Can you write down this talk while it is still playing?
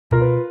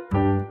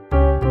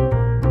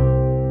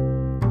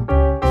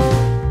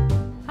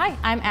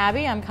I'm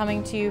Abby. I'm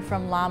coming to you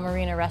from La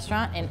Marina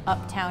Restaurant in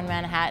Uptown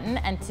Manhattan,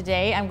 and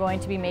today I'm going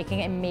to be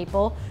making a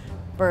maple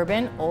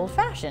bourbon old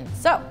fashioned.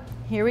 So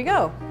here we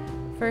go.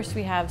 First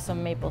we have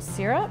some maple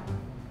syrup,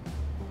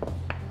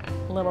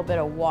 a little bit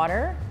of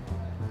water,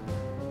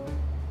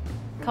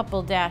 a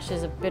couple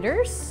dashes of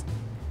bitters,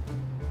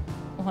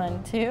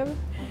 1, 2,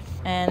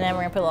 and then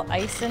we're gonna put a little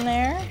ice in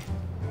there.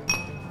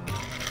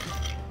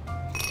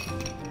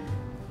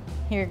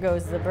 Here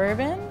goes the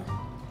bourbon.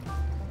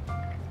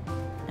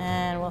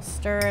 And we'll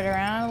stir it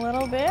around a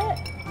little bit,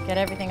 get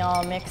everything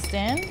all mixed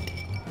in.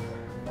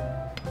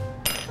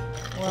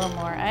 A little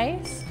more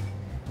ice.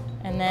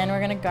 And then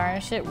we're gonna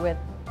garnish it with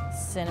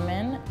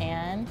cinnamon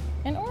and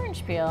an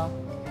orange peel.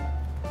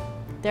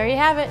 There you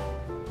have it,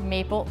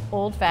 maple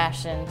old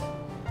fashioned.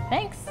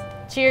 Thanks,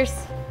 cheers.